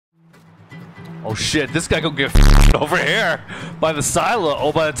Oh shit, this guy gonna get over here by the silo.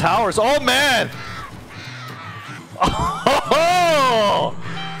 Oh, by the towers. Oh man! Oh!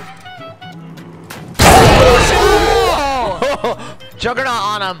 Oh! Juggernaut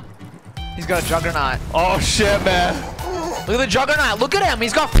on him. He's got a Juggernaut. Oh shit, man! Look at the Juggernaut. Look at him.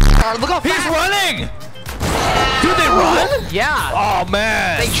 He's got. Look how He's fast. running! Dude, they run? Yeah. Oh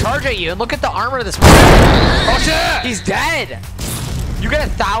man! They charge at you, and look at the armor of this. Oh shit! He's dead. You get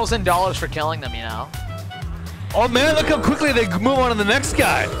 $1,000 for killing them, you know. Oh man, look how quickly they move on to the next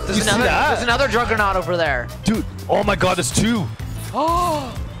guy. There's another Juggernaut over there. Dude, oh my god, there's two.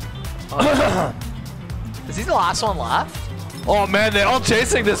 Oh. Is he the last one left? Oh man, they're all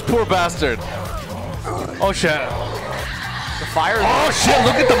chasing this poor bastard. Oh shit. The fire. Oh shit,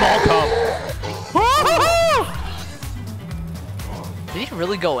 look at them all come. Did he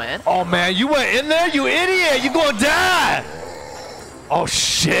really go in? Oh man, you went in there, you idiot! You gonna die! Oh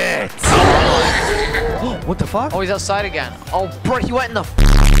shit! What the fuck? Oh, he's outside again. Oh, bro, he went in the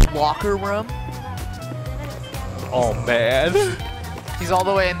locker room. Oh man. He's all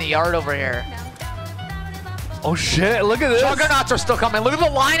the way in the yard over here. Oh shit, look at this. Juggernauts are still coming. Look at the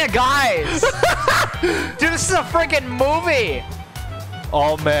line of guys. Dude, this is a freaking movie.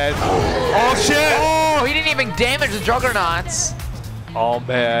 Oh man. Oh shit! Oh, he didn't even damage the Juggernauts. Oh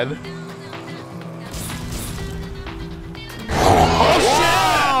man. Oh shit!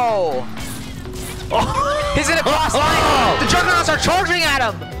 Oh. He's in a cross line. The Juggernauts are charging at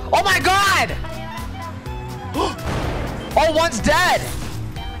him. Oh my god! Oh, one's dead.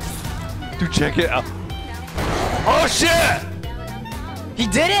 Dude, check it out. Oh shit! He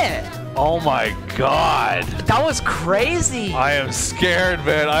did it. Oh my god. That was crazy. I am scared,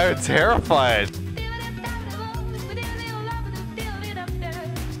 man. I am terrified.